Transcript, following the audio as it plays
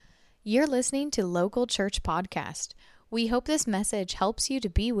You're listening to Local Church Podcast. We hope this message helps you to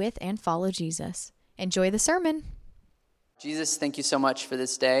be with and follow Jesus. Enjoy the sermon. Jesus, thank you so much for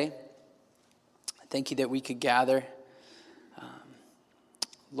this day. Thank you that we could gather.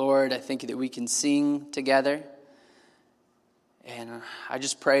 Lord, I thank you that we can sing together. And I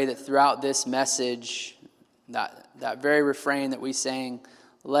just pray that throughout this message, that very refrain that we sang,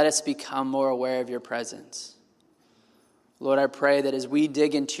 let us become more aware of your presence. Lord, I pray that as we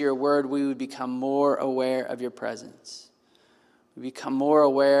dig into your word, we would become more aware of your presence. We become more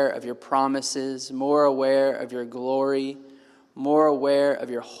aware of your promises, more aware of your glory, more aware of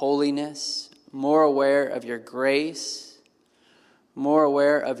your holiness, more aware of your grace, more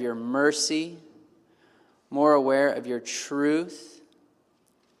aware of your mercy, more aware of your truth,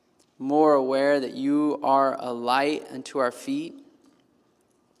 more aware that you are a light unto our feet.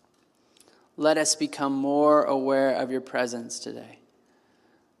 Let us become more aware of your presence today.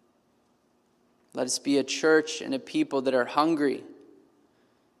 Let us be a church and a people that are hungry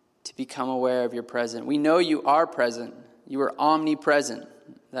to become aware of your presence. We know you are present. You are omnipresent.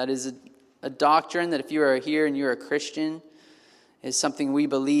 That is a doctrine that if you are here and you're a Christian, is something we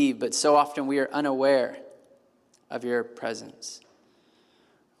believe, but so often we are unaware of your presence.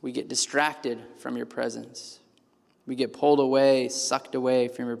 We get distracted from your presence. We get pulled away, sucked away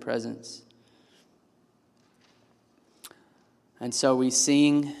from your presence. And so we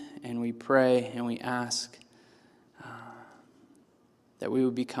sing and we pray and we ask that we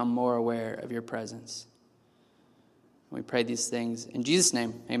would become more aware of your presence. We pray these things in Jesus'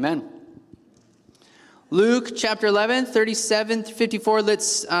 name. Amen. Luke chapter 11, 37 to 54.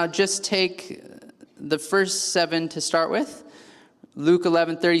 Let's just take the first 7 to start with. Luke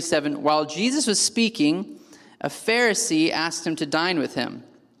 11, 37. While Jesus was speaking, a Pharisee asked him to dine with him.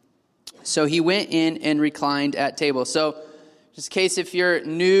 So he went in and reclined at table. So just in case if you're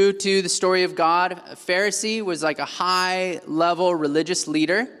new to the story of God, a Pharisee was like a high-level religious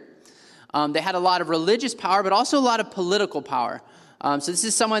leader. They had a lot of religious power, but also a lot of political power. So this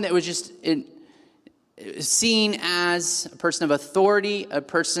is someone that was just seen as a person of authority, a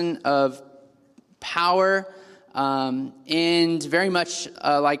person of power, and very much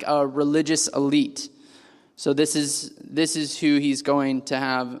like a religious elite. So this is who he's going to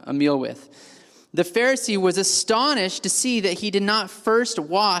have a meal with. The Pharisee was astonished to see that he did not first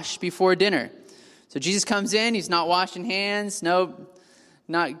wash before dinner. So Jesus comes in, he's not washing hands, not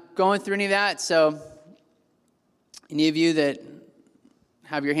going through any of that. So any of you that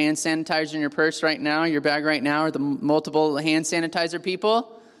have your hand sanitizer in your purse right now, your bag right now, or the multiple hand sanitizer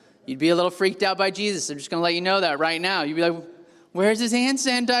people, you'd be a little freaked out by Jesus. I'm just going to let you know that right now. You'd be like, where's his hand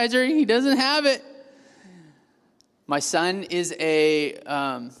sanitizer? He doesn't have it. My son is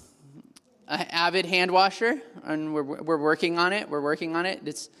an avid hand washer, and we're working on it.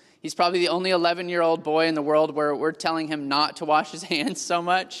 He's probably the only 11-year-old boy in the world where we're telling him not to wash his hands so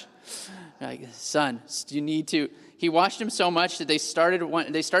much. Like, son, you need to. He washed them so much that they started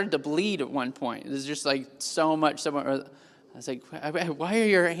to bleed at one point. It was just like so much. I was like, why are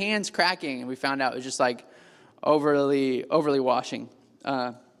your hands cracking? And we found out it was just like overly washing.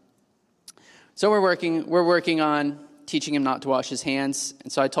 So we're working on teaching him not to wash his hands.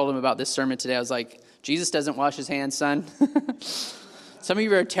 And so I told him about this sermon today. I was like, Jesus doesn't wash his hands, son. Some of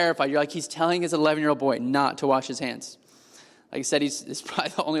you are terrified. You're like, he's telling his 11-year-old boy not to wash his hands. Like I said, he's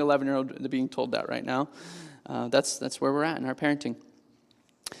probably the only 11-year-old being told that right now. That's where we're at in our parenting.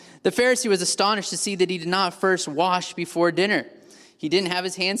 The Pharisee was astonished to see that he did not first wash before dinner. He didn't have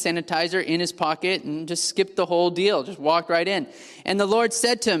his hand sanitizer in his pocket and just skipped the whole deal, just walked right in. And the Lord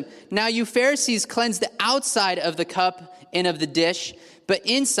said to him, now you Pharisees cleanse the outside of the cup and of the dish, but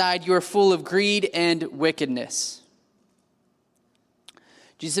inside you are full of greed and wickedness.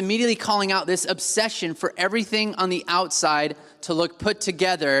 Jesus immediately calling out this obsession for everything on the outside to look put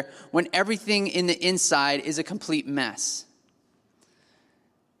together when everything in the inside is a complete mess.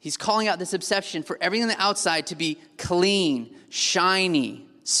 He's calling out this obsession for everything on the outside to be clean, shiny,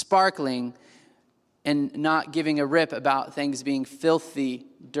 sparkling, and not giving a rip about things being filthy,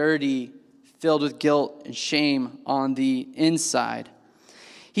 dirty, filled with guilt and shame on the inside.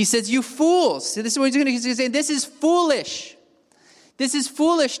 He says, you fools. So this is what he's going to say. This is foolish. This is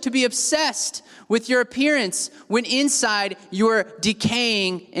foolish to be obsessed with your appearance when inside you are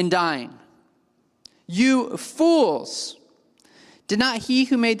decaying and dying. You fools. Did not he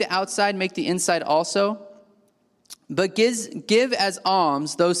who made the outside make the inside also? But give as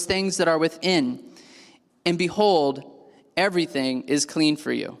alms those things that are within, and behold, everything is clean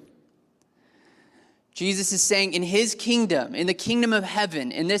for you. Jesus is saying in his kingdom, in the kingdom of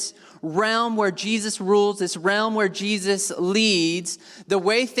heaven, in this realm where Jesus rules, this realm where Jesus leads, the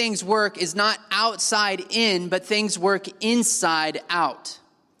way things work is not outside in, but things work inside out.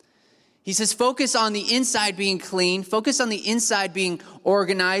 He says, focus on the inside being clean, focus on the inside being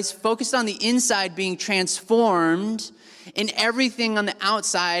organized, focus on the inside being transformed, and everything on the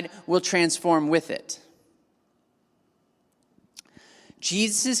outside will transform with it.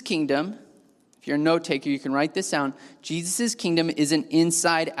 Jesus' kingdom, if you're a note taker, you can write this down. Jesus' kingdom is an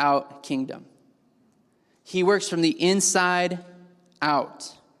inside-out kingdom. He works from the inside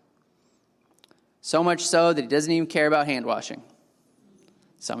out. So much so that he doesn't even care about hand washing.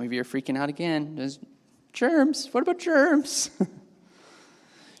 Some of you are freaking out again. There's germs. What about germs?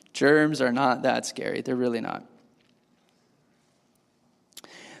 Germs are not that scary. They're really not.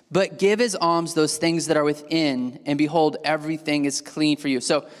 But give as alms those things that are within, and behold, everything is clean for you.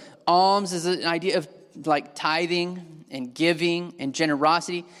 So alms is an idea of like tithing and giving and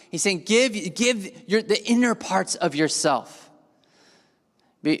generosity. He's saying give the inner parts of yourself.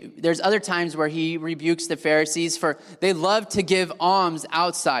 There's other times where he rebukes the Pharisees for they love to give alms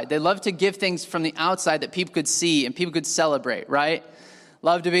outside. They love to give things from the outside that people could see and people could celebrate, right?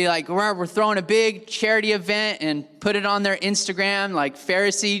 Love to be like, we're throwing a big charity event and put it on their Instagram. Like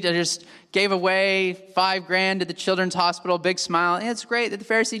Pharisee just gave away $5,000 to the children's hospital, big smile. And it's great that the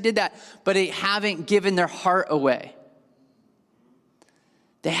Pharisee did that, but they haven't given their heart away.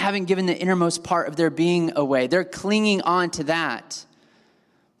 They haven't given the innermost part of their being away. They're clinging on to that.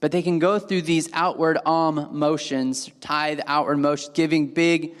 But they can go through these outward motions, tithe, outward motion, giving,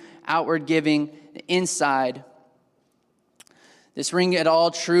 big outward giving, inside. This ring at all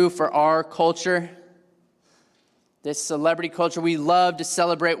true for our culture? This celebrity culture, we love to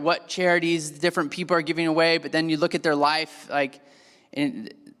celebrate what charities different people are giving away, but then you look at their life, like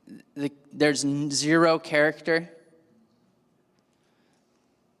there's zero character.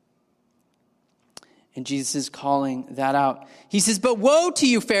 And Jesus is calling that out. He says, but woe to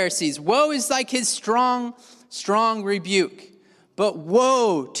you, Pharisees. Woe is like his strong rebuke. But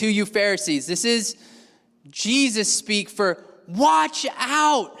woe to you, Pharisees. This is Jesus speak for watch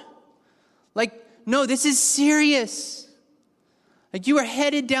out. Like, no, this is serious. Like you are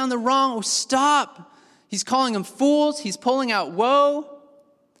headed down the wrong. Oh, stop. He's calling them fools. He's pulling out woe.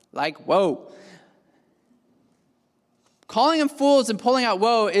 Like, whoa. Calling them fools and pulling out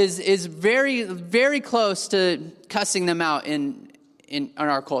woe is very, very close to cussing them out in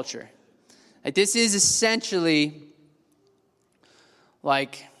our culture. Like this is essentially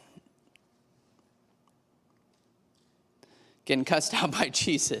like getting cussed out by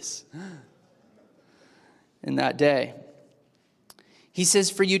Jesus in that day. He says,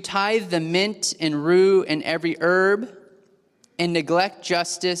 for you tithe the mint and rue and every herb, and neglect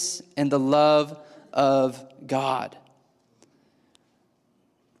justice and the love of God.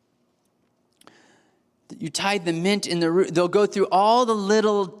 You tithe the mint and the root. They'll go through all the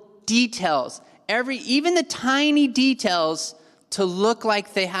little details, even the tiny details, to look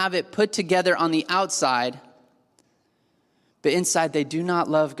like they have it put together on the outside. But inside, they do not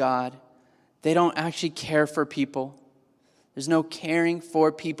love God. They don't actually care for people. There's no caring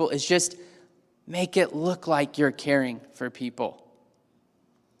for people. It's just make it look like you're caring for people.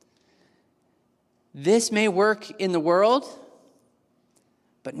 This may work in the world,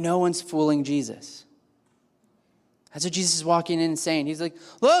 but no one's fooling Jesus. That's what Jesus is walking in and saying. He's like,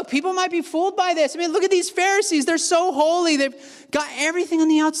 look, people might be fooled by this. I mean, look at these Pharisees. They're so holy. They've got everything on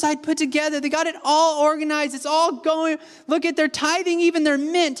the outside put together. They got it all organized. It's all going. Look at their tithing, even their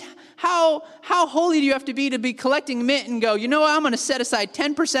mint. How holy do you have to be collecting mint and go, you know what, I'm going to set aside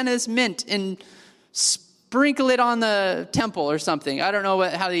 10% of this mint and sprinkle it on the temple or something. I don't know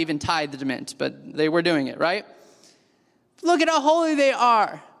how they even tithed the mint, but they were doing it, right? Look at how holy they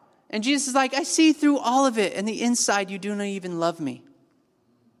are. And Jesus is like, I see through all of it, and the inside you do not even love me.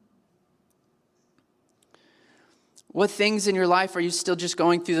 What things in your life are you still just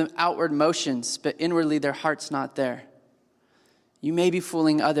going through the outward motions, but inwardly their heart's not there? You may be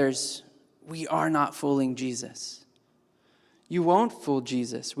fooling others. We are not fooling Jesus. You won't fool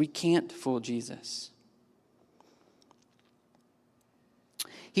Jesus. We can't fool Jesus.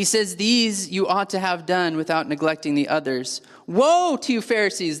 He says, these you ought to have done without neglecting the others. Woe to you,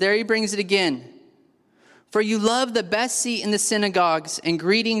 Pharisees. There he brings it again. For you love the best seat in the synagogues and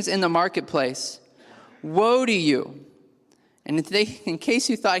greetings in the marketplace. Woe to you. And in case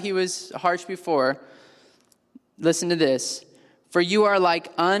you thought he was harsh before, listen to this. For you are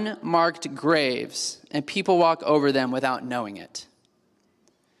like unmarked graves, and people walk over them without knowing it.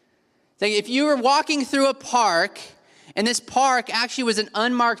 Like if you were walking through a park, and this park actually was an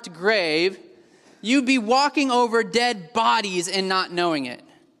unmarked grave, you'd be walking over dead bodies and not knowing it.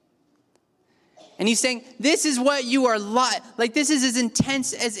 And he's saying, this is what you are like. This is as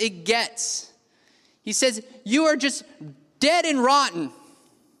intense as it gets. He says, you are just dead and rotten.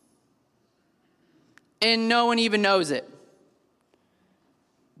 And no one even knows it.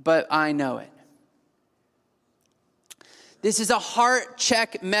 But I know it. This is a heart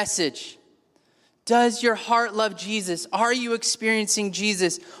check message. Does your heart love Jesus? Are you experiencing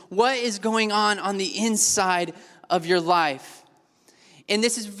Jesus? What is going on the inside of your life? And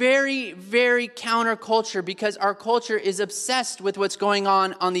this is very, very counterculture because our culture is obsessed with what's going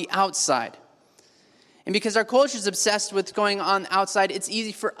on the outside. And because our culture is obsessed with what's going on outside, it's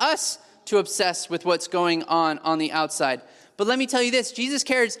easy for us to obsess with what's going on the outside. But let me tell you this, Jesus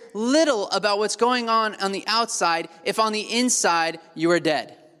cares little about what's going on the outside if on the inside you are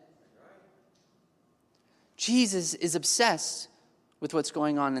dead. Jesus is obsessed with what's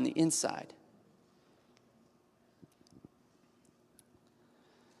going on the inside.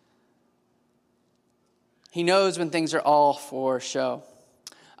 He knows when things are all for show.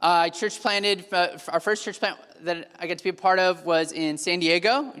 I church planted, our first church plant that I got to be a part of was in San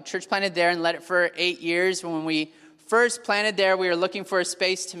Diego. We church planted there and led it for 8 years. When we first planted there, we were looking for a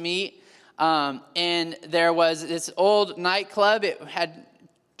space to meet. And there was this old nightclub. It had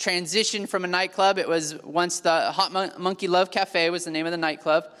transitioned from a nightclub. It was once the Hot Monkey Love Cafe was the name of the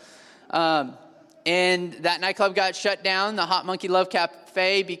nightclub. And that nightclub got shut down. The Hot Monkey Love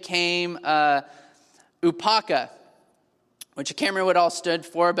Cafe became Upaka, which I can't remember what it all stood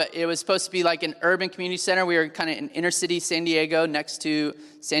for, but it was supposed to be like an urban community center. We were kind of in inner city San Diego next to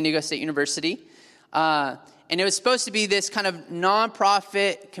San Diego State University. And it was supposed to be this kind of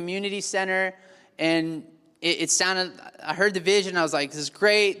nonprofit community center. And it sounded, I heard the vision. I was like, this is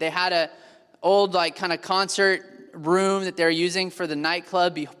great. They had a old like kind of concert room that they were using for the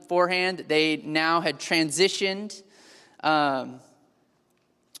nightclub beforehand. They now had transitioned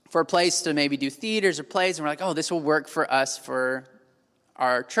for a place to maybe do theaters or plays. And we're like, oh, this will work for us for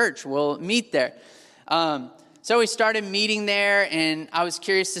our church. We'll meet there. So we started meeting there, and I was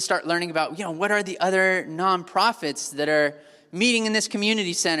curious to start learning about, what are the other nonprofits that are meeting in this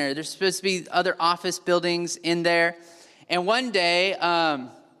community center? There's supposed to be other office buildings in there. And one day,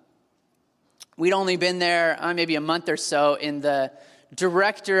 we'd only been there maybe a month or so, and the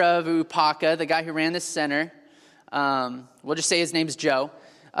director of Upaka, the guy who ran this center, we'll just say his name's Joe.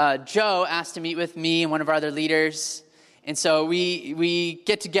 Joe asked to meet with me and one of our other leaders. And so we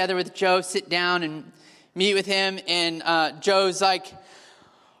get together with Joe, sit down and meet with him. And Joe's like,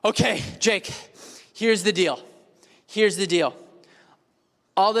 okay, Jake, here's the deal.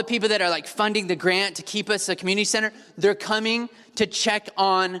 All the people that are like funding the grant to keep us a community center, they're coming to check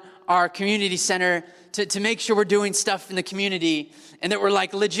on our community center to make sure we're doing stuff in the community and that we're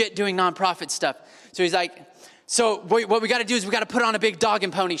like legit doing nonprofit stuff. So he's like, so what we got to do is we got to put on a big dog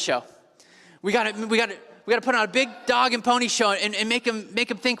and pony show. We got to put on a big dog and pony show and make them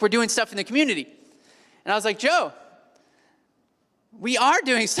think we're doing stuff in the community. And I was like, Joe, we are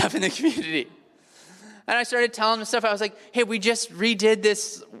doing stuff in the community. And I started telling him stuff. I was like, hey, we just redid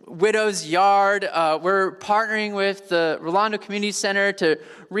this widow's yard. We're partnering with the Rolando Community Center to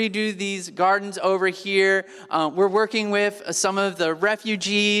redo these gardens over here. We're working with some of the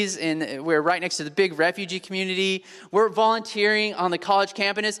refugees, and we're right next to the big refugee community. We're volunteering on the college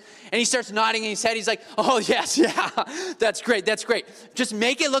campus. And he starts nodding in his head. He's like, oh, yes, yeah, that's great. Just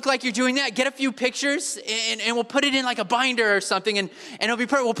make it look like you're doing that. Get a few pictures, and we'll put it in like a binder or something, and it'll be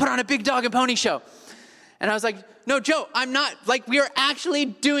perfect. We'll put on a big dog and pony show. And I was like, no, Joe, I'm not. Like, we are actually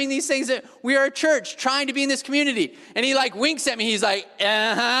doing these things. That we are a church trying to be in this community. And he like winks at me. He's like,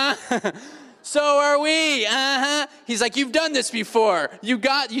 uh-huh. So are we. Uh-huh. He's like, you've done this before. You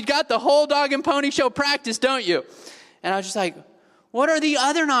got the whole dog and pony show practice, don't you? And I was just like, what are the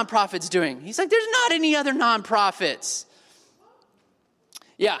other nonprofits doing? He's like, there's not any other nonprofits.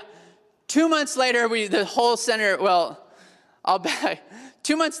 Yeah. 2 months later, the whole center, I'll back.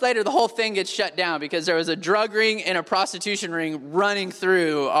 2 months later, the whole thing gets shut down because there was a drug ring and a prostitution ring running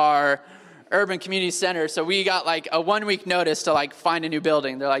through our urban community center. So we got like a 1 week notice to like find a new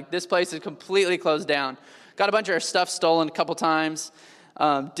building. They're like, this place is completely closed down. Got a bunch of our stuff stolen a couple times.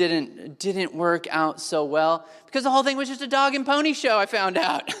 Didn't work out so well because the whole thing was just a dog and pony show, I found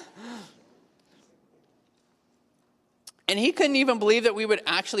out. And he couldn't even believe that we would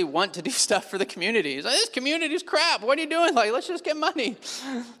actually want to do stuff for the community. He's like, this community's crap. What are you doing? Like, let's just get money.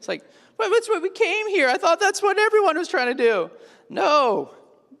 It's like, well, that's what we came here. I thought that's what everyone was trying to do. No.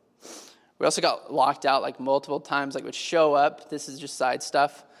 We also got locked out like multiple times, like would show up. This is just side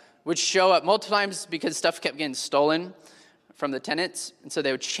stuff. Would show up multiple times because stuff kept getting stolen from the tenants. And so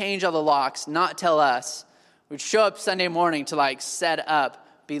they would change all the locks, not tell us. We'd show up Sunday morning to like set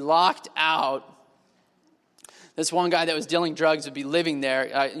up, be locked out. This one guy that was dealing drugs would be living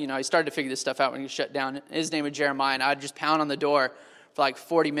there. I started to figure this stuff out when he shut down. His name was Jeremiah, and I'd just pound on the door for like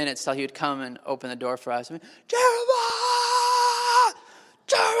 40 minutes till he would come and open the door for us. Jeremiah,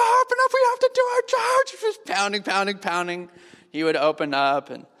 open up, we have to do our charge. Just pounding. He would open up,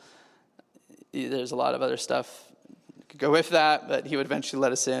 and there's a lot of other stuff that could go with that, but he would eventually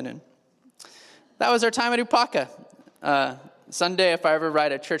let us in. And that was our time at Upaka. Someday, if I ever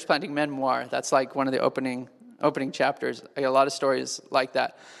write a church planting memoir, that's like one of the opening chapters. I got a lot of stories like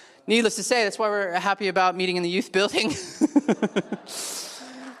that. Needless to say, that's why we're happy about meeting in the youth building.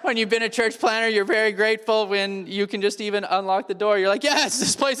 When you've been a church planter, you're very grateful when you can just even unlock the door. You're like, yes,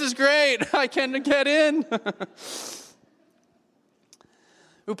 this place is great. I can get in.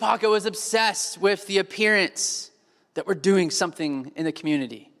 Upaka was obsessed with the appearance that we're doing something in the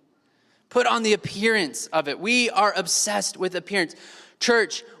community. Put on the appearance of it. We are obsessed with appearance.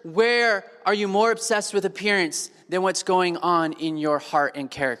 Church, where are you more obsessed with appearance than what's going on in your heart and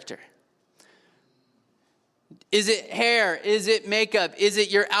character? Is it hair? Is it makeup? Is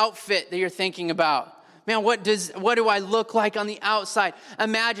it your outfit that you're thinking about? Man, what do I look like on the outside?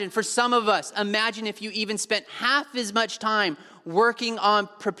 For some of us, imagine if you even spent half as much time working on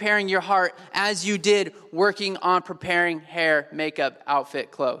preparing your heart as you did working on preparing hair, makeup,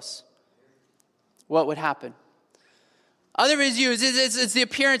 outfit, clothes. What would happen? Other views, it's the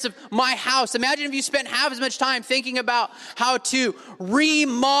appearance of my house. Imagine if you spent half as much time thinking about how to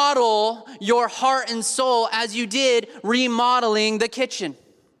remodel your heart and soul as you did remodeling the kitchen.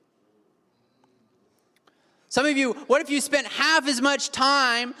 Some of you, what if you spent half as much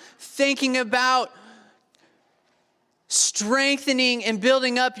time thinking about strengthening and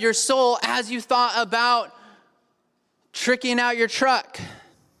building up your soul as you thought about tricking out your truck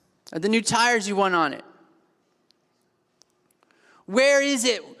or the new tires you want on it? Where is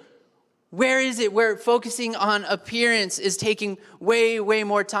it where focusing on appearance is taking way, way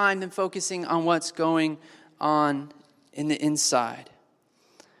more time than focusing on what's going on in the inside?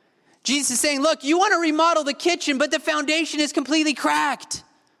 Jesus is saying, look, you want to remodel the kitchen, but the foundation is completely cracked.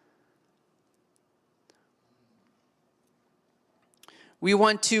 We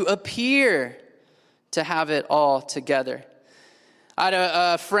want to appear to have it all together. I had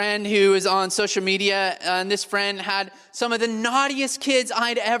a friend who was on social media, and this friend had some of the naughtiest kids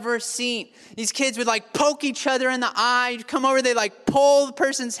I'd ever seen. These kids would like poke each other in the eye, come over, they like pull the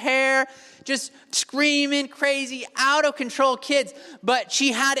person's hair, just screaming, crazy, out of control kids. But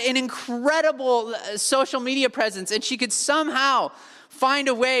she had an incredible social media presence, and she could somehow find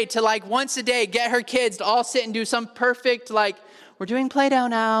a way to like once a day get her kids to all sit and do some perfect, like, we're doing Play-Doh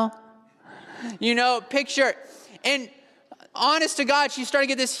now, picture. And honest to God, she started to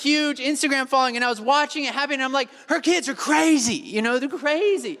get this huge Instagram following, and I was watching it happen, and I'm like, her kids are crazy, they're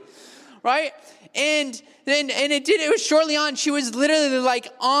crazy, right? And it was shortly on, she was literally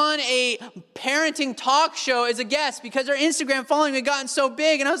like on a parenting talk show as a guest because her Instagram following had gotten so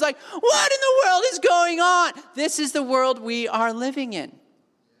big, and I was like, what in the world is going on? This is the world we are living in,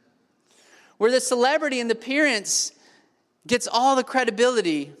 where the celebrity and the appearance gets all the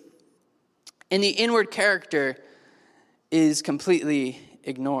credibility, and the inward character is completely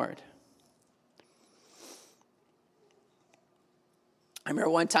ignored. I remember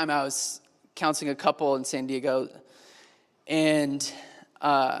one time I was counseling a couple in San Diego, and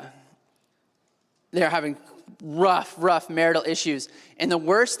they're having rough marital issues. And the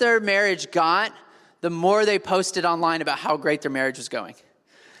worse their marriage got, the more they posted online about how great their marriage was going.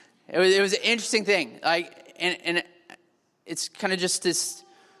 It was an interesting thing. And it's kind of just this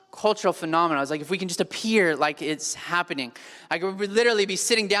cultural phenomenon. I was like, if we can just appear like it's happening. I would literally be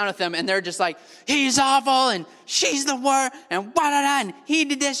sitting down with them, and they're just like, he's awful, and she's the worst, and and he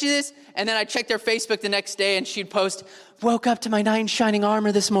did this. And then I checked their Facebook the next day, and she'd post, woke up to my knight in shining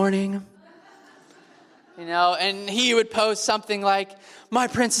armor this morning. And he would post something like, my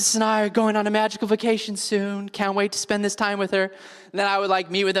princess and I are going on a magical vacation soon. Can't wait to spend this time with her. And then I would like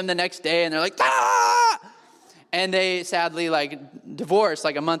meet with them the next day, and they're like, ah! And they sadly divorced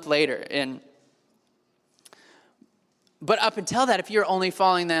a month later. But up until that, if you're only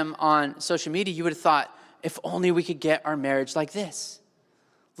following them on social media, you would have thought, if only we could get our marriage like this.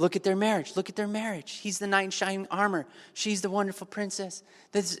 Look at their marriage. Look at their marriage. He's the knight in shining armor. She's the wonderful princess.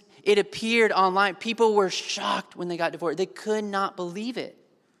 It appeared online. People were shocked when they got divorced. They could not believe it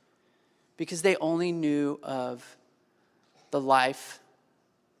because they only knew of the life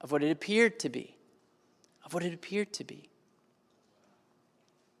of what it appeared to be.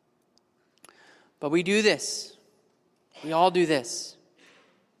 But we do this. We all do this.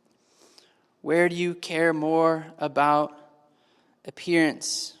 Where do you care more about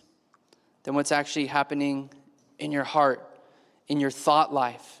appearance than what's actually happening in your heart, in your thought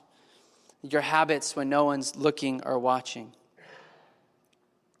life, your habits when no one's looking or watching?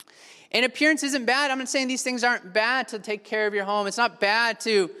 And appearance isn't bad. I'm not saying these things aren't bad to take care of your home. It's not bad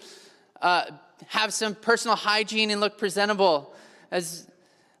to have some personal hygiene and look presentable. As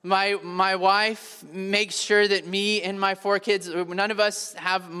my wife makes sure that me and my 4 kids, none of us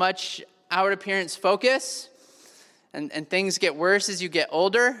have much outward appearance focus, and things get worse as you get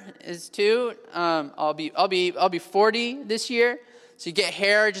older, is too. I'll be 40 this year, so you get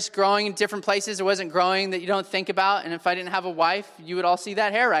hair just growing in different places it wasn't growing that you don't think about. And if I didn't have a wife, you would all see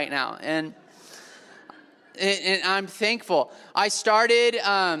that hair right now. And I'm thankful. I started.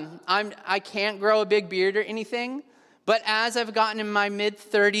 I can't grow a big beard or anything, but as I've gotten in my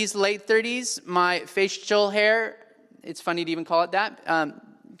mid-30s, late 30s, my facial hair. It's funny to even call it that.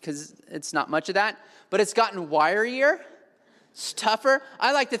 Because it's not much of that, but it's gotten wirier, it's tougher.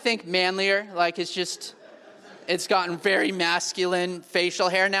 I like to think manlier, like it's gotten very masculine facial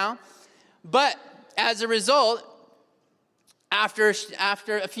hair now. But as a result, after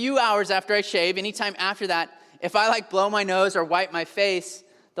a few hours after I shave, anytime after that, if I blow my nose or wipe my face,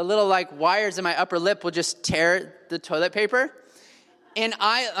 the little wires in my upper lip will just tear the toilet paper. And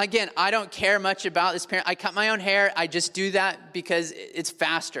I don't care much about this parent. I cut my own hair. I just do that because it's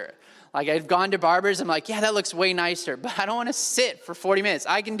faster. I've gone to barbers. I'm like, yeah, that looks way nicer. But I don't want to sit for 40 minutes.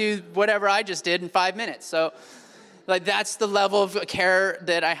 I can do whatever I just did in 5 minutes. So that's the level of care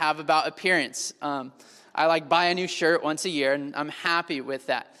that I have about appearance. I buy a new shirt once a year, and I'm happy with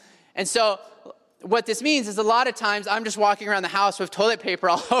that. And so what this means is a lot of times I'm just walking around the house with toilet paper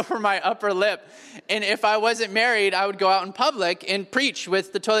all over my upper lip. And if I wasn't married, I would go out in public and preach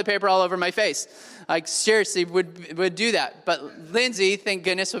with the toilet paper all over my face. Seriously, would do that. But Lindsay, thank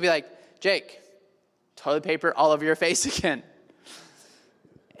goodness, will be like, Jake, toilet paper all over your face again.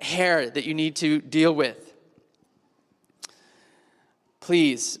 Hair that you need to deal with.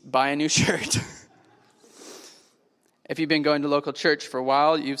 Please buy a new shirt. If you've been going to local church for a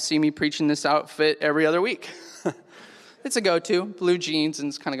while, you've seen me preaching this outfit every other week. It's a go-to, blue jeans, and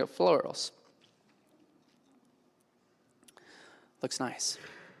it's kind of got florals. Looks nice.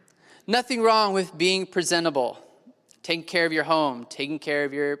 Nothing wrong with being presentable, taking care of your home, taking care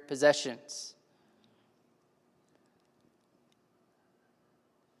of your possessions.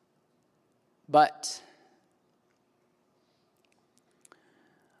 But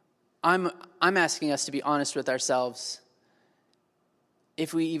I'm asking us to be honest with ourselves.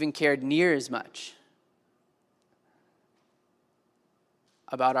 If we even cared near as much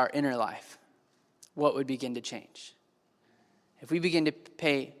about our inner life, what would begin to change? If we begin to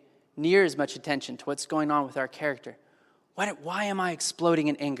pay near as much attention to what's going on with our character, why am I exploding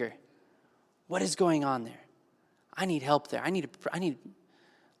in anger? What is going on there? I need help there. I need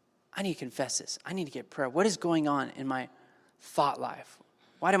to confess this. I need to get prayer. What is going on in my thought life?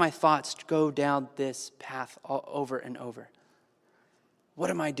 Why do my thoughts go down this path all over and over? What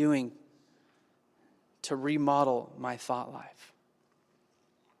am I doing to remodel my thought life?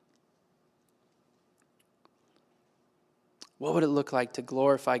 What would it look like to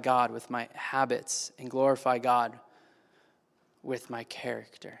glorify God with my habits and glorify God with my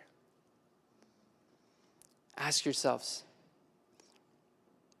character? Ask yourselves,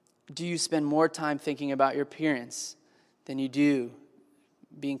 do you spend more time thinking about your appearance than you do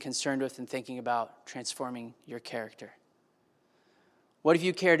being concerned with and thinking about transforming your character? What if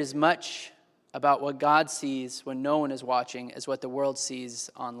you cared as much about what God sees when no one is watching as what the world sees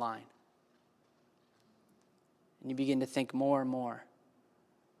online? And you begin to think more and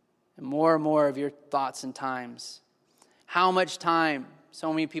more of your thoughts and times. How much time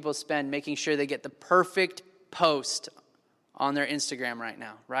so many people spend making sure they get the perfect post on their Instagram right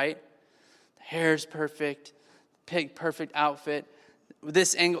now, right? The hair's perfect, perfect outfit.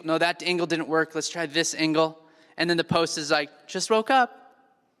 This angle, no, that angle didn't work. Let's try this angle. And then the post is just woke up.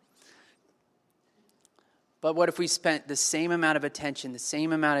 But what if we spent the same amount of attention, the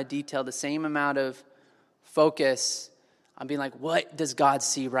same amount of detail, the same amount of focus on being what does God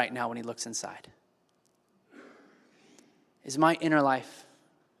see right now when he looks inside? Is my inner life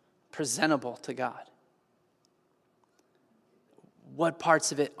presentable to God? What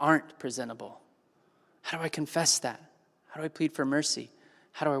parts of it aren't presentable? How do I confess that? How do I plead for mercy?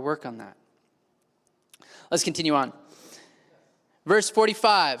 How do I work on that? Let's continue on. Verse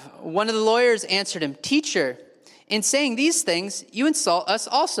 45, one of the lawyers answered him, "Teacher, in saying these things, you insult us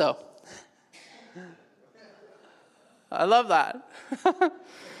also." I love that.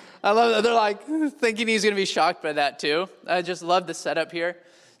 I love that they're like thinking he's going to be shocked by that too. I just love the setup here.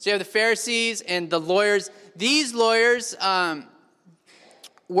 So you have the Pharisees and the lawyers. These lawyers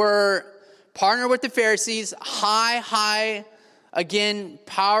were partnered with the Pharisees, high, again,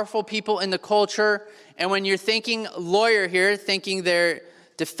 powerful people in the culture. And when you're thinking lawyer here, thinking they're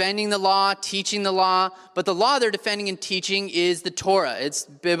defending the law, teaching the law. But the law they're defending and teaching is the Torah. It's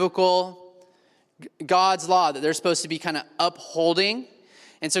biblical, God's law that they're supposed to be kind of upholding.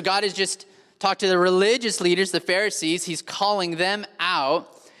 And so God has just talked to the religious leaders, the Pharisees. He's calling them out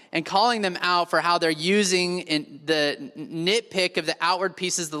for how they're using the nitpick of the outward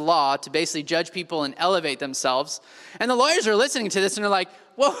pieces of the law to basically judge people and elevate themselves. And the lawyers are listening to this and they're like,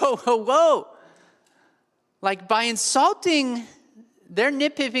 whoa. Like by insulting their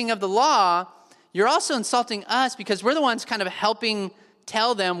nitpicking of the law, you're also insulting us because we're the ones kind of helping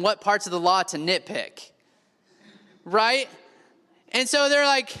tell them what parts of the law to nitpick. Right? And so they're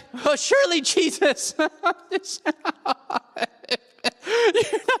like, oh, surely Jesus, you're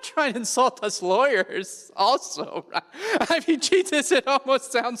not trying to insult us lawyers also, right? I mean, Jesus, it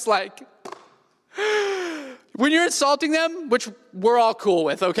almost sounds like when you're insulting them, which we're all cool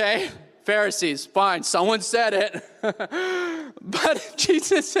with, okay? Pharisees, fine, someone said it. But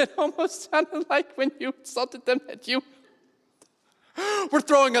Jesus, it almost sounded like when you insulted them that you were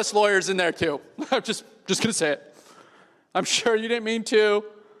throwing us lawyers in there too. I'm just going to say it. I'm sure you didn't mean to.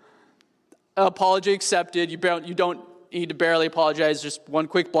 Apology accepted. You don't need to barely apologize. Just one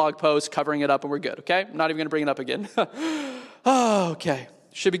quick blog post covering it up and we're good, okay? I'm not even going to bring it up again. Okay.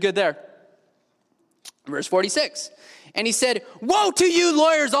 Should be good there. Verse 46. And he said, woe to you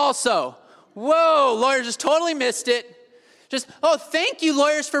lawyers also. Whoa, lawyers just totally missed it. Thank you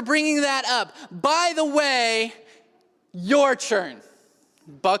lawyers for bringing that up. By the way, your turn.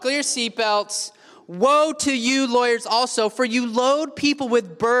 Buckle your seatbelts. Woe to you lawyers also, for you load people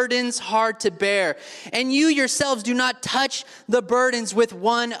with burdens hard to bear, and you yourselves do not touch the burdens with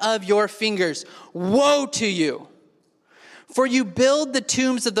one of your fingers. Woe to you, for you build the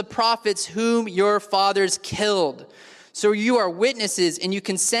tombs of the prophets whom your fathers killed. So you are witnesses, and you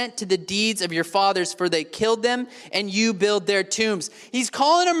consent to the deeds of your fathers, for they killed them, and you build their tombs. He's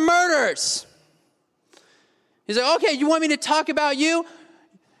calling them murderers. He's like, okay, you want me to talk about you?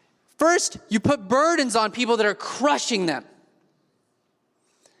 First, you put burdens on people that are crushing them.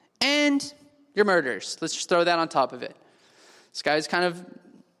 And you're murderers. Let's just throw that on top of it. This guy's kind of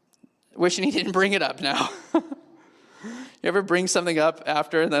wishing he didn't bring it up now. You ever bring something up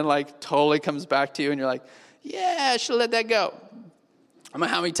after and then totally comes back to you and you're like, yeah, I should let that go. I don't know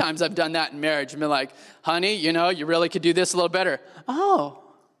how many times I've done that in marriage and been like, honey, you really could do this a little better. Oh,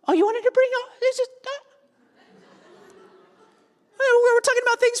 you wanted to bring up, we're talking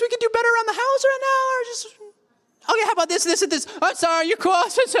about things we can do better around the house right now, or just, okay, how about this, and this? I'm sorry, you're cool.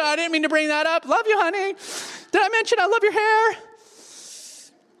 I didn't mean to bring that up. Love you, honey. Did I mention I love your hair?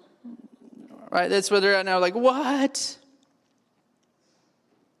 Right, that's where they're at now, like, what?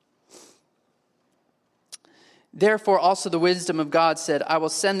 Therefore, also the wisdom of God said, I will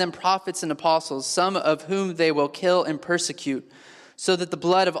send them prophets and apostles, some of whom they will kill and persecute, so that the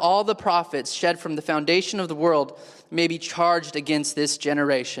blood of all the prophets shed from the foundation of the world may be charged against this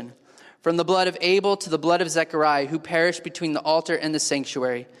generation. From the blood of Abel to the blood of Zechariah, who perished between the altar and the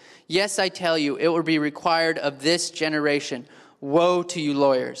sanctuary. Yes, I tell you, it will be required of this generation. Woe to you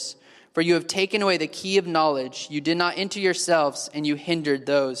lawyers, for you have taken away the key of knowledge. You did not enter yourselves, and you hindered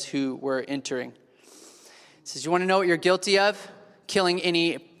those who were entering. He says, you want to know what you're guilty of? Killing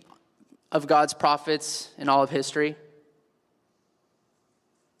any of God's prophets in all of history.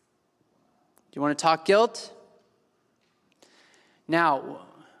 Do you want to talk guilt? Now,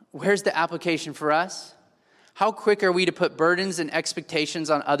 where's the application for us? How quick are we to put burdens and expectations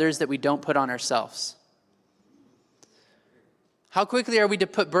on others that we don't put on ourselves? How quickly are we to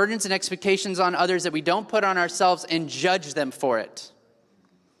put burdens and expectations on others that we don't put on ourselves and judge them for it?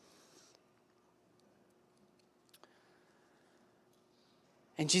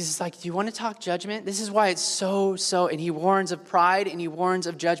 And Jesus is like, do you want to talk judgment? This is why it's so, and he warns of pride and he warns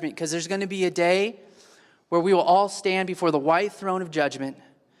of judgment, because there's going to be a day where we will all stand before the white throne of judgment.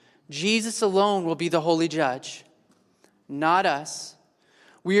 Jesus alone will be the holy judge, not us.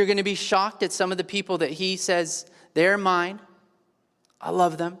 We are going to be shocked at some of the people that he says, they're mine. I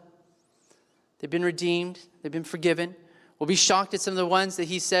love them. They've been redeemed. They've been forgiven. We'll be shocked at some of the ones that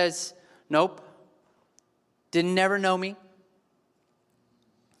he says, nope, didn't never know me.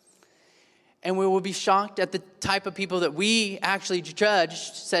 And we will be shocked at the type of people that we actually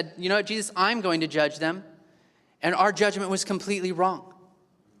judged, said, you know what, Jesus, I'm going to judge them. And our judgment was completely wrong.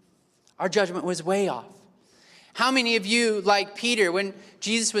 Our judgment was way off. How many of you, like Peter, when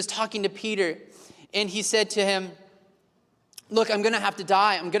Jesus was talking to Peter and he said to him, look, I'm going to have to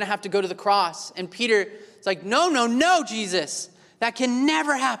die. I'm going to have to go to the cross. And Peter is like, no, Jesus. That can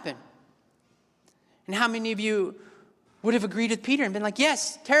never happen. And how many of you would have agreed with Peter and been like,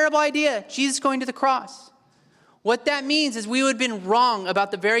 yes, terrible idea. Jesus going to the cross. What that means is we would have been wrong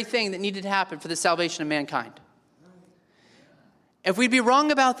about the very thing that needed to happen for the salvation of mankind. If we'd be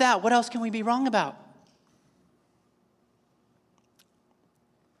wrong about that, what else can we be wrong about?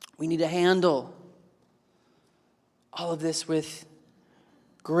 We need to handle all of this with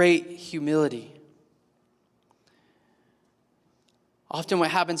great humility. Often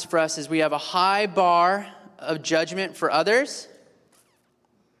what happens for us is we have a high bar of judgment for others,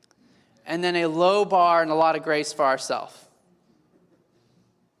 and then a low bar and a lot of grace for ourselves.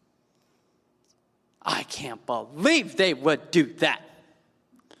 I can't believe they would do that.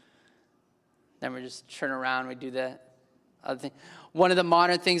 Then we just turn around, we do that other thing. One of the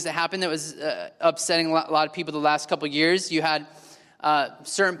modern things that happened that was upsetting a lot of people the last couple of years, you had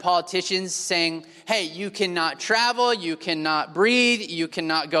certain politicians saying, hey, you cannot travel, you cannot breathe, you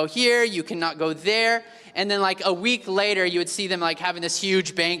cannot go here, you cannot go there. And then like a week later, you would see them like having this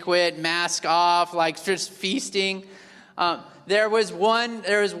huge banquet, mask off, like just feasting. There was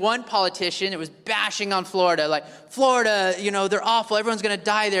one politician that was bashing on Florida, like, Florida, they're awful. Everyone's going to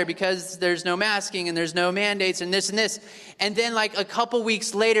die there because there's no masking and there's no mandates and this and this. And then like a couple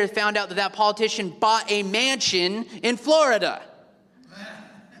weeks later, found out that politician bought a mansion in Florida.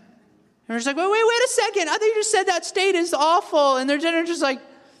 And we're just like, wait a second. I thought you just said that state is awful. And they're just like,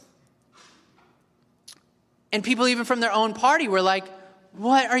 and people even from their own party were like,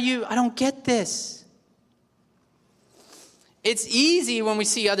 I don't get this. It's easy when we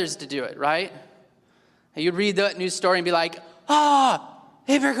see others to do it, right? You'd read that news story and be like,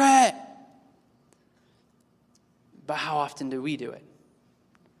 hypocrite. But how often do we do it?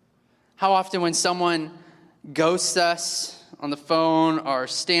 How often when someone ghosts us on the phone or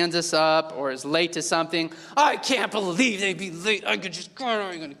stands us up or is late to something, I can't believe they'd be late. I'm going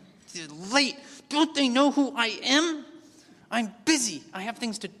to be late. Don't they know who I am? I'm busy. I have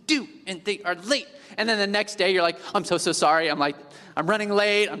things to do, and they are late. And then the next day, you're like, I'm so sorry. I'm running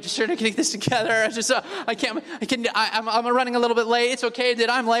late. I'm just trying to get this together. I'm running a little bit late. It's okay that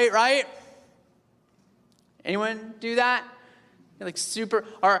I'm late, right? Anyone do that? You're like super,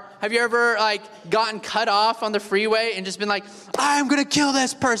 or have you ever like gotten cut off on the freeway and just been like, I'm going to kill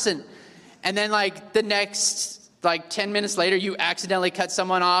this person. And then like the next 10 minutes later, you accidentally cut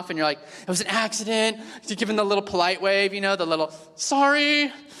someone off and you're like, it was an accident. You're giving the little polite wave, the little,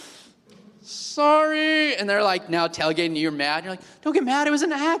 sorry. And they're like now tailgating you, you're mad. You're like, don't get mad, it was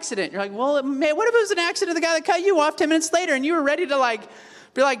an accident. You're like, well, man, what if it was an accident of the guy that cut you off 10 minutes later and you were ready to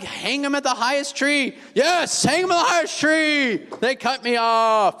be like, hang him at the highest tree. Yes, hang him at the highest tree. They cut me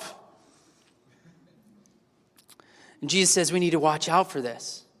off. And Jesus says we need to watch out for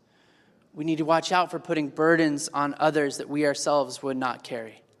this. We need to watch out for putting burdens on others that we ourselves would not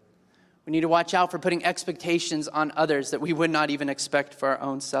carry. We need to watch out for putting expectations on others that we would not even expect for our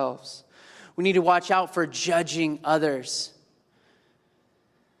own selves. We need to watch out for judging others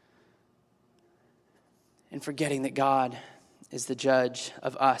and forgetting that God is the judge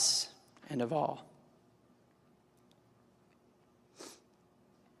of us and of all.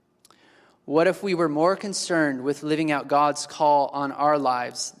 What if we were more concerned with living out God's call on our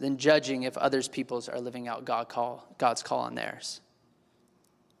lives than judging if others' peoples are living out God's call on theirs?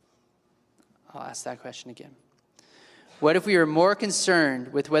 I'll ask that question again. What if we were more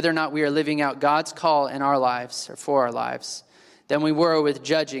concerned with whether or not we are living out God's call in our lives or for our lives than we were with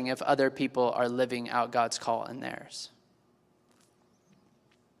judging if other people are living out God's call in theirs?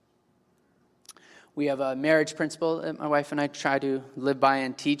 We have a marriage principle that my wife and I try to live by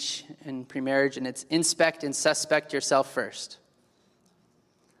and teach in pre-marriage, and it's inspect and suspect yourself first.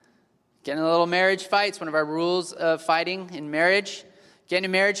 Get in a little marriage fight. It's one of our rules of fighting in marriage. Get in a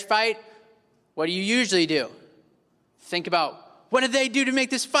marriage fight. What do you usually do? Think about, what did they do to make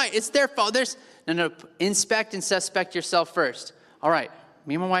this fight? It's their fault. No. Inspect and suspect yourself first. All right,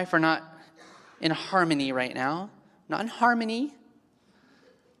 me and my wife are not in harmony right now. Not in harmony.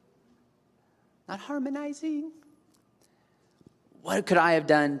 Not harmonizing. What could I have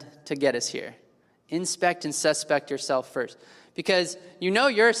done to get us here? Inspect and suspect yourself first. Because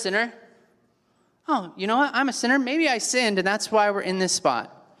you're a sinner. Oh, you know what? I'm a sinner. Maybe I sinned, and that's why we're in this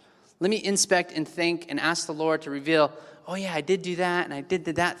spot. Let me inspect and think and ask the Lord to reveal, oh yeah, I did do that, and I did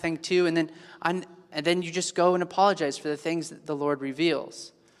that thing too. And then you just go and apologize for the things that the Lord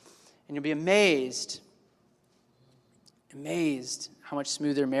reveals. And you'll be amazed how much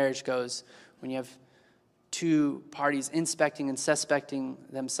smoother marriage goes when you have two parties inspecting and suspecting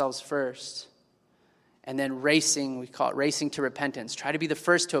themselves first, and then racing, we call it racing to repentance. Try to be the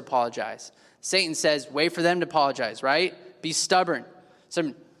first to apologize. Satan says, wait for them to apologize, right? Be stubborn.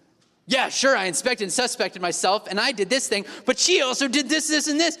 So, yeah, sure, I inspected and suspected myself, and I did this thing, but she also did this, this,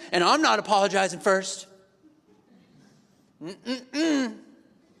 and this, and I'm not apologizing first.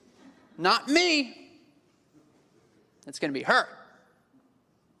 Not me. It's going to be her.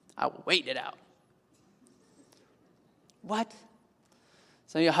 I will wait it out. What?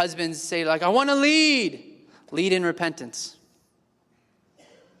 Some of your husbands say, like, I want to lead. Lead in repentance.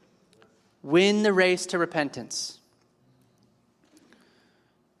 Win the race to repentance.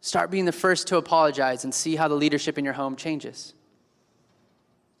 Start being the first to apologize and see how the leadership in your home changes.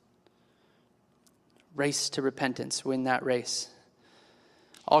 Race to repentance. Win that race.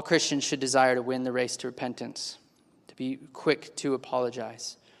 All Christians should desire to win the race to repentance, to be quick to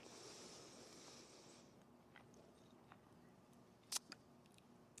apologize.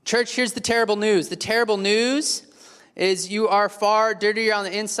 Church, here's the terrible news. The terrible news is you are far dirtier on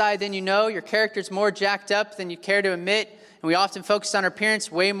the inside than you know. Your character's more jacked up than you care to admit. And we often focus on our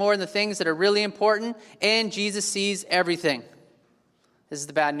appearance way more than the things that are really important. And Jesus sees everything. This is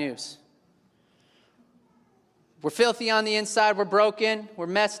the bad news. We're filthy on the inside. We're broken. We're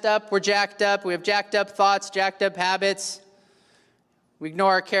messed up. We're jacked up. We have jacked up thoughts, jacked up habits. We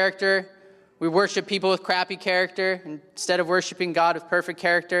ignore our character. We worship people with crappy character instead of worshiping God with perfect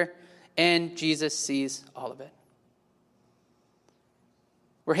character. And Jesus sees all of it.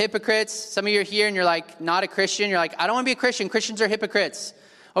 We're hypocrites. Some of you are here and you're like, not a Christian. You're like, I don't want to be a Christian. Christians are hypocrites.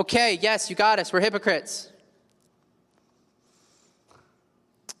 Okay, yes, you got us. We're hypocrites.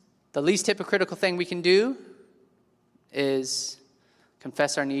 The least hypocritical thing we can do is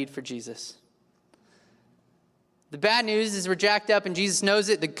confess our need for Jesus. The bad news is we're jacked up and Jesus knows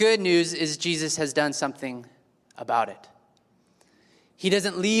it. The good news is Jesus has done something about it. He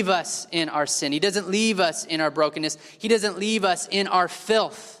doesn't leave us in our sin. He doesn't leave us in our brokenness. He doesn't leave us in our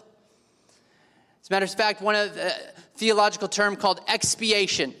filth. As a matter of fact, one of the theological term called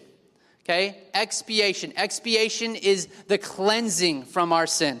expiation. Okay? Expiation. Expiation is the cleansing from our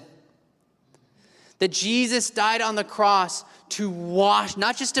sin. That Jesus died on the cross to wash,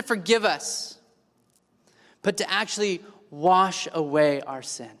 not just to forgive us, but to actually wash away our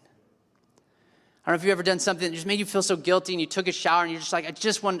sin. I don't know if you've ever done something that just made you feel so guilty and you took a shower and you're just like, I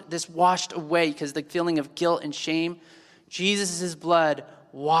just want this washed away because the feeling of guilt and shame. Jesus' blood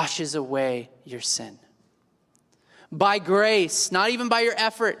washes away your sin. By grace, not even by your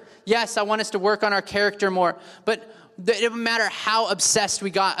effort. Yes, I want us to work on our character more, but it doesn't matter how obsessed we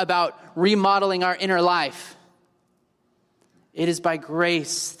got about remodeling our inner life. It is by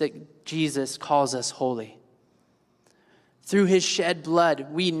grace that Jesus calls us holy. Through his shed blood,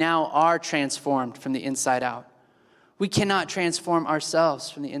 we now are transformed from the inside out. We cannot transform ourselves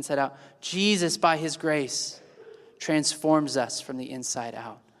from the inside out. Jesus, by his grace, transforms us from the inside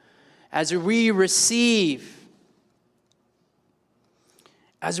out. As we receive.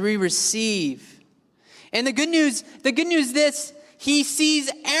 And the good news this, he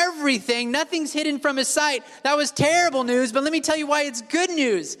sees everything. Nothing's hidden from his sight. That was terrible news, but let me tell you why it's good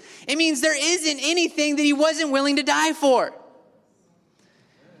news. It means there isn't anything that he wasn't willing to die for.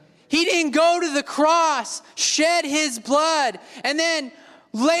 He didn't go to the cross, shed his blood, and then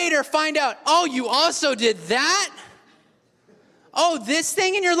later find out, oh, you also did that? Oh, this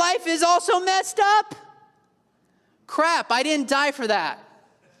thing in your life is also messed up? Crap, I didn't die for that.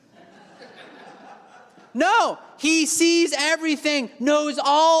 No, he sees everything, knows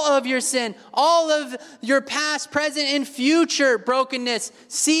all of your sin, all of your past, present, and future brokenness,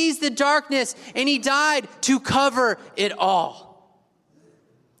 sees the darkness, and he died to cover it all.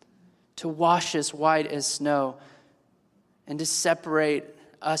 To wash us white as snow, and to separate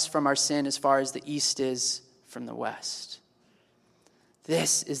us from our sin as far as the east is from the west.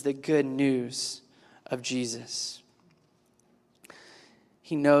 This is the good news of Jesus.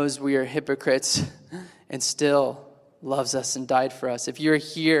 He knows we are hypocrites and still loves us and died for us. If you're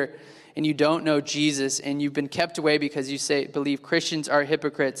here and you don't know Jesus and you've been kept away because you believe Christians are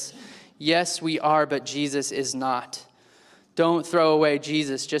hypocrites, yes, we are, but Jesus is not. Don't throw away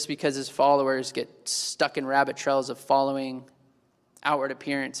Jesus just because his followers get stuck in rabbit trails of following outward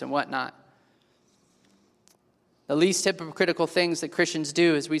appearance and whatnot. The least hypocritical things that Christians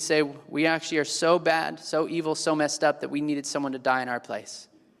do is we say we actually are so bad, so evil, so messed up that we needed someone to die in our place.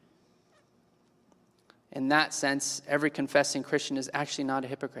 In that sense, every confessing Christian is actually not a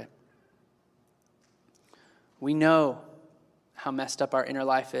hypocrite. We know how messed up our inner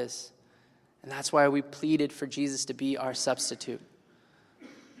life is. And that's why we pleaded for Jesus to be our substitute.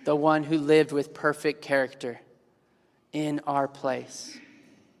 the one who lived with perfect character in our place,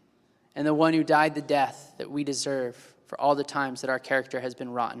 and the one who died the death that we deserve for all the times that our character has been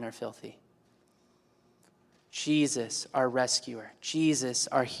rotten or filthy. Jesus, our rescuer. Jesus,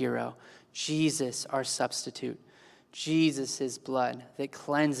 our hero. Jesus, our substitute. Jesus' blood that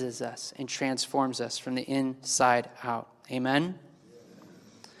cleanses us and transforms us from the inside out. Amen?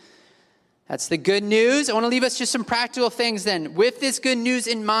 That's the good news. I want to leave us just some practical things then. With this good news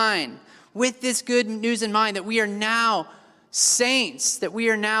in mind, that we are now saints, that we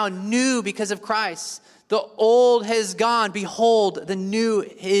are now new because of Christ. The old has gone. Behold, the new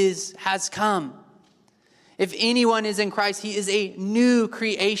has come. If anyone is in Christ, he is a new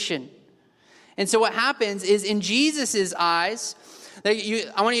creation. And so what happens is in Jesus' eyes,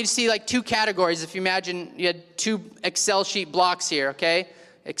 I want you to see like two categories. If you imagine you had two Excel sheet blocks here, okay?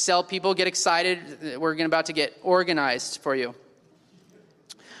 Excel people, get excited. We're about to get organized for you.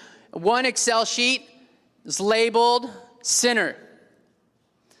 One Excel sheet is labeled sinner.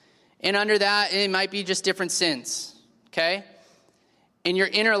 And under that, it might be just different sins, okay? And your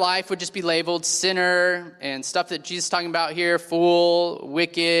inner life would just be labeled sinner and stuff that Jesus is talking about here, fool,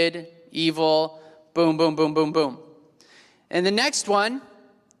 wicked, evil, boom, boom, boom, boom, boom. And the next one,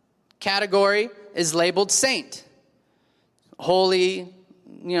 category, is labeled saint. Holy,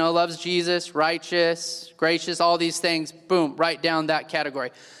 loves Jesus, righteous, gracious, all these things, boom, right down that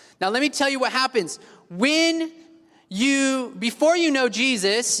category. Now let me tell you what happens. Before you know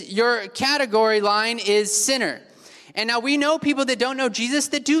Jesus, your category line is sinner. And now we know people that don't know Jesus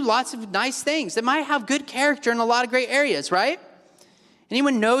that do lots of nice things, that might have good character in a lot of great areas, right?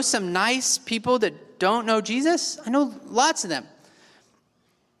 Anyone know some nice people that don't know Jesus? I know lots of them.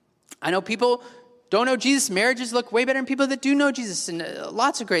 I know people don't know Jesus. Marriages look way better than people that do know Jesus, and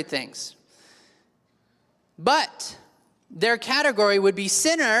lots of great things. But their category would be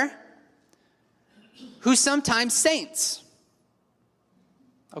sinner, who sometimes saints.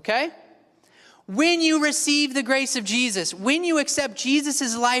 Okay? When you receive the grace of Jesus, when you accept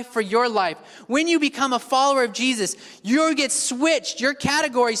Jesus' life for your life, when you become a follower of Jesus, you get switched, your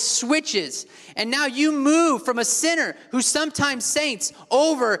category switches. And now you move from a sinner who sometimes saints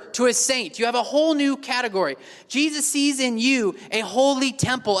over to a saint. You have a whole new category. Jesus sees in you a holy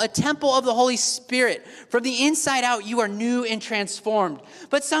temple, a temple of the Holy Spirit. From the inside out, you are new and transformed.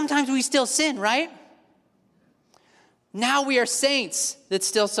 But sometimes we still sin, right? Now we are saints that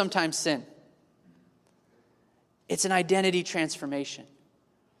still sometimes sin. It's an identity transformation.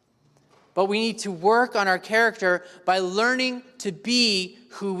 But we need to work on our character by learning to be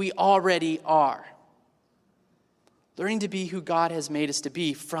who we already are. Learning to be who God has made us to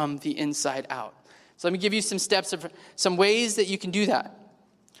be from the inside out. So let me give you some steps of some ways that you can do that.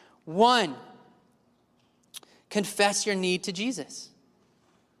 1, confess your need to Jesus.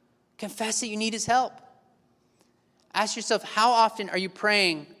 Confess that you need his help. Ask yourself, how often are you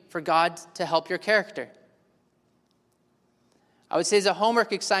praying for God to help your character? I would say as a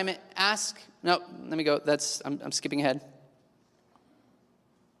homework assignment, I'm skipping ahead.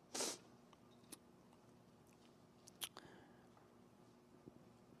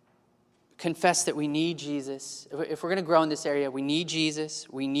 Confess that we need Jesus. If we're going to grow in this area, we need Jesus,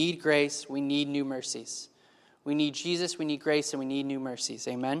 we need grace, we need new mercies. We need Jesus, we need grace, and we need new mercies.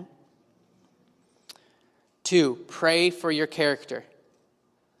 Amen? 2, pray for your character.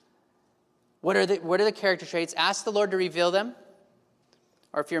 What are the character traits? Ask the Lord to reveal them.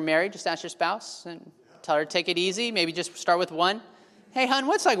 Or if you're married, just ask your spouse and tell her to take it easy. Maybe just start with one. Hey, hon,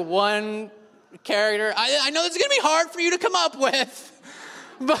 what's like one character? I know this is going to be hard for you to come up with.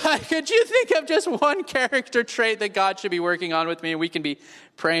 But could you think of just one character trait that God should be working on with me, and we can be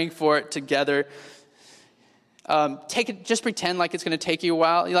praying for it together? Just pretend like it's going to take you a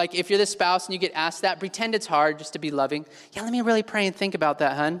while. Like if you're the spouse and you get asked that, pretend it's hard just to be loving. Yeah, let me really pray and think about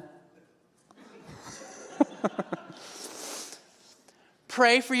that, hon.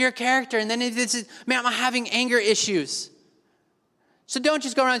 Pray for your character. And then I'm having anger issues. So don't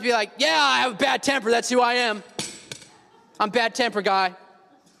just go around and be like, yeah, I have a bad temper. That's who I am. I'm a bad temper guy.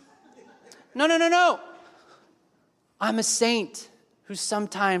 No. I'm a saint who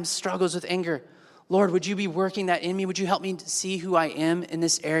sometimes struggles with anger. Lord, would you be working that in me? Would you help me to see who I am in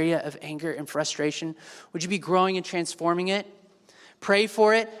this area of anger and frustration? Would you be growing and transforming it? Pray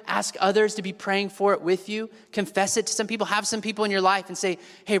for it. Ask others to be praying for it with you. Confess it to some people. Have some people in your life and say,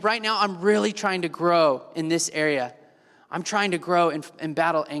 hey, right now I'm really trying to grow in this area. I'm trying to grow and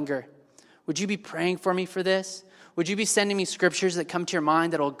battle anger. Would you be praying for me for this? Would you be sending me scriptures that come to your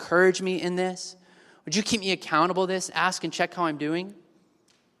mind that will encourage me in this? Would you keep me accountable to this? Ask and check how I'm doing.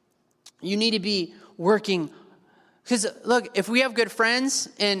 You need to be working Because look, if we have good friends,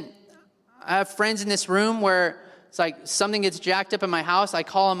 and I have friends in this room where it's like something gets jacked up in my house, I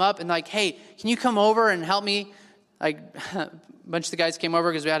call them up and like, hey, can you come over and help me? Like a bunch of the guys came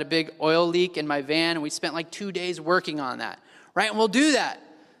over because we had a big oil leak in my van, and we spent like 2 days working on that, right? And we'll do that.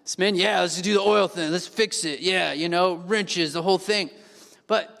 Man, yeah, let's do the oil thing. Let's fix it. Yeah, wrenches, the whole thing.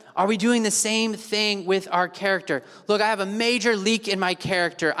 But are we doing the same thing with our character? Look, I have a major leak in my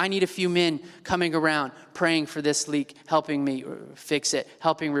character. I need a few men coming around, praying for this leak, helping me fix it,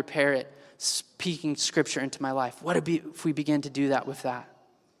 helping repair it, speaking scripture into my life. What if we begin to do that with that?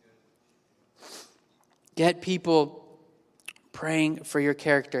 Get people praying for your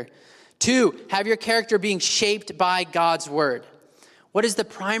character. 2, have your character being shaped by God's word. What is the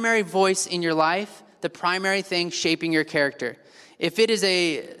primary voice in your life? The primary thing shaping your character. If it is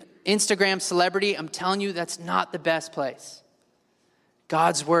a Instagram celebrity, I'm telling you, that's not the best place.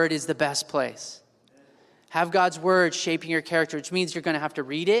 God's word is the best place. Have God's word shaping your character, which means you're going to have to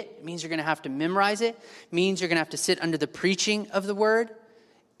read it. It means you're going to have to memorize it. It means you're going to have to sit under the preaching of the word.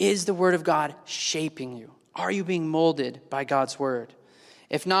 Is the word of God shaping you? Are you being molded by God's word?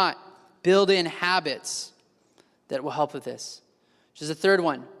 If not, build in habits that will help with this. Which is the third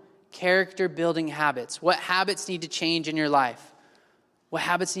one, character building habits. What habits need to change in your life? What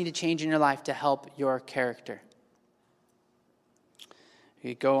habits need to change in your life to help your character?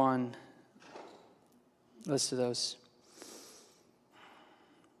 You go on, list of those.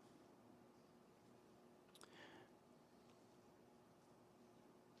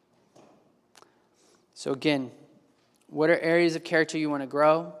 So again, what are areas of character you want to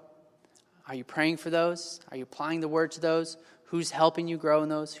grow? Are you praying for those? Are you applying the word to those? Who's helping you grow in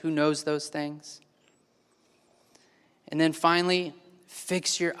those? Who knows those things? And then finally,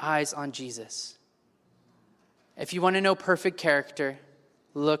 fix your eyes on Jesus. If you want to know perfect character,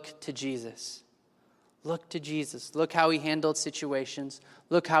 look to Jesus. Look to Jesus. Look how he handled situations.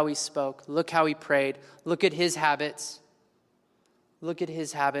 Look how he spoke. Look how he prayed. Look at his habits. Look at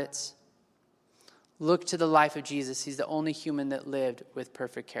his habits. Look to the life of Jesus. He's the only human that lived with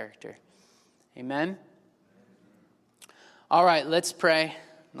perfect character. Amen? All right, let's pray.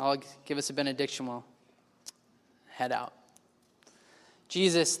 I'll give us a benediction. We'll head out.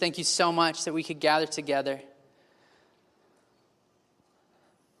 Jesus, thank you so much that we could gather together.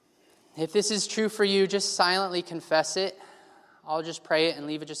 If this is true for you, just silently confess it. I'll just pray it and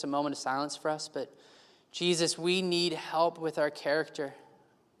leave it just a moment of silence for us. But Jesus, we need help with our character.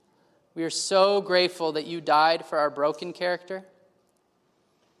 We are so grateful that you died for our broken character.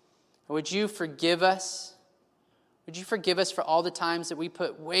 Would you forgive us? Would you forgive us for all the times that we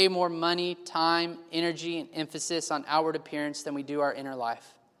put way more money, time, energy, and emphasis on outward appearance than we do our inner life?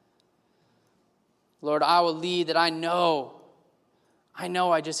 Lord, I will lead that I know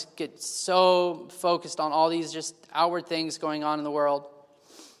I just get so focused on all these just outward things going on in the world.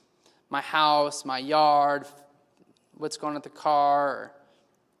 My house, my yard, what's going on with the car.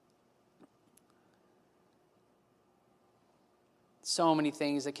 So many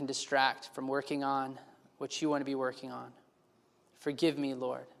things that can distract from working on what you want to be working on. Forgive me,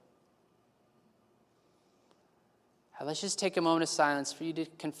 Lord. Let's just take a moment of silence for you to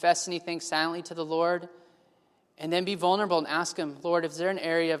confess anything silently to the Lord, and then be vulnerable and ask him, Lord, is there an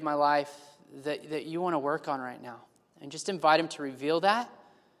area of my life that you want to work on right now? And just invite him to reveal that.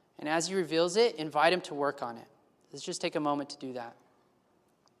 And as he reveals it, invite him to work on it. Let's just take a moment to do that.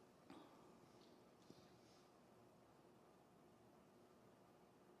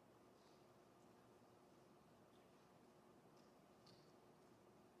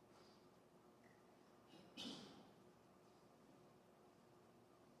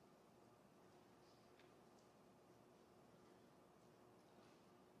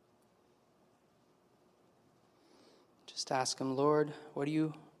 Just ask him, Lord, what do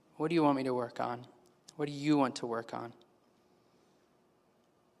you want me to work on? What do you want to work on?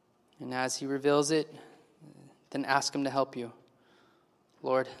 And as he reveals it, then ask him to help you.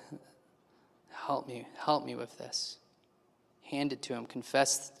 Lord, help me with this. Hand it to him.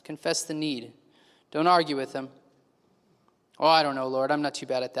 Confess the need. Don't argue with him. Oh, I don't know, Lord. I'm not too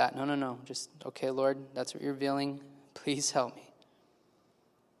bad at that. No. Just, okay, Lord, that's what you're revealing. Please help me.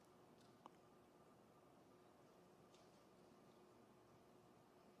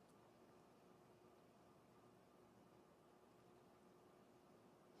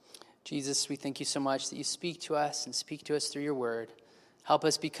 Jesus, we thank you so much that you speak to us and speak to us through your word. Help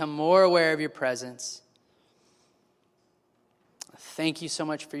us become more aware of your presence. Thank you so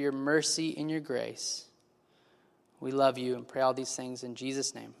much for your mercy and your grace. We love you and pray all these things in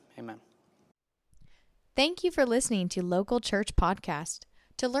Jesus' name. Amen. Thank you for listening to Local Church Podcast.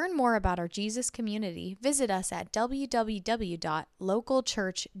 To learn more about our Jesus community, visit us at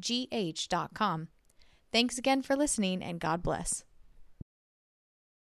www.localchurchgh.com. Thanks again for listening, and God bless.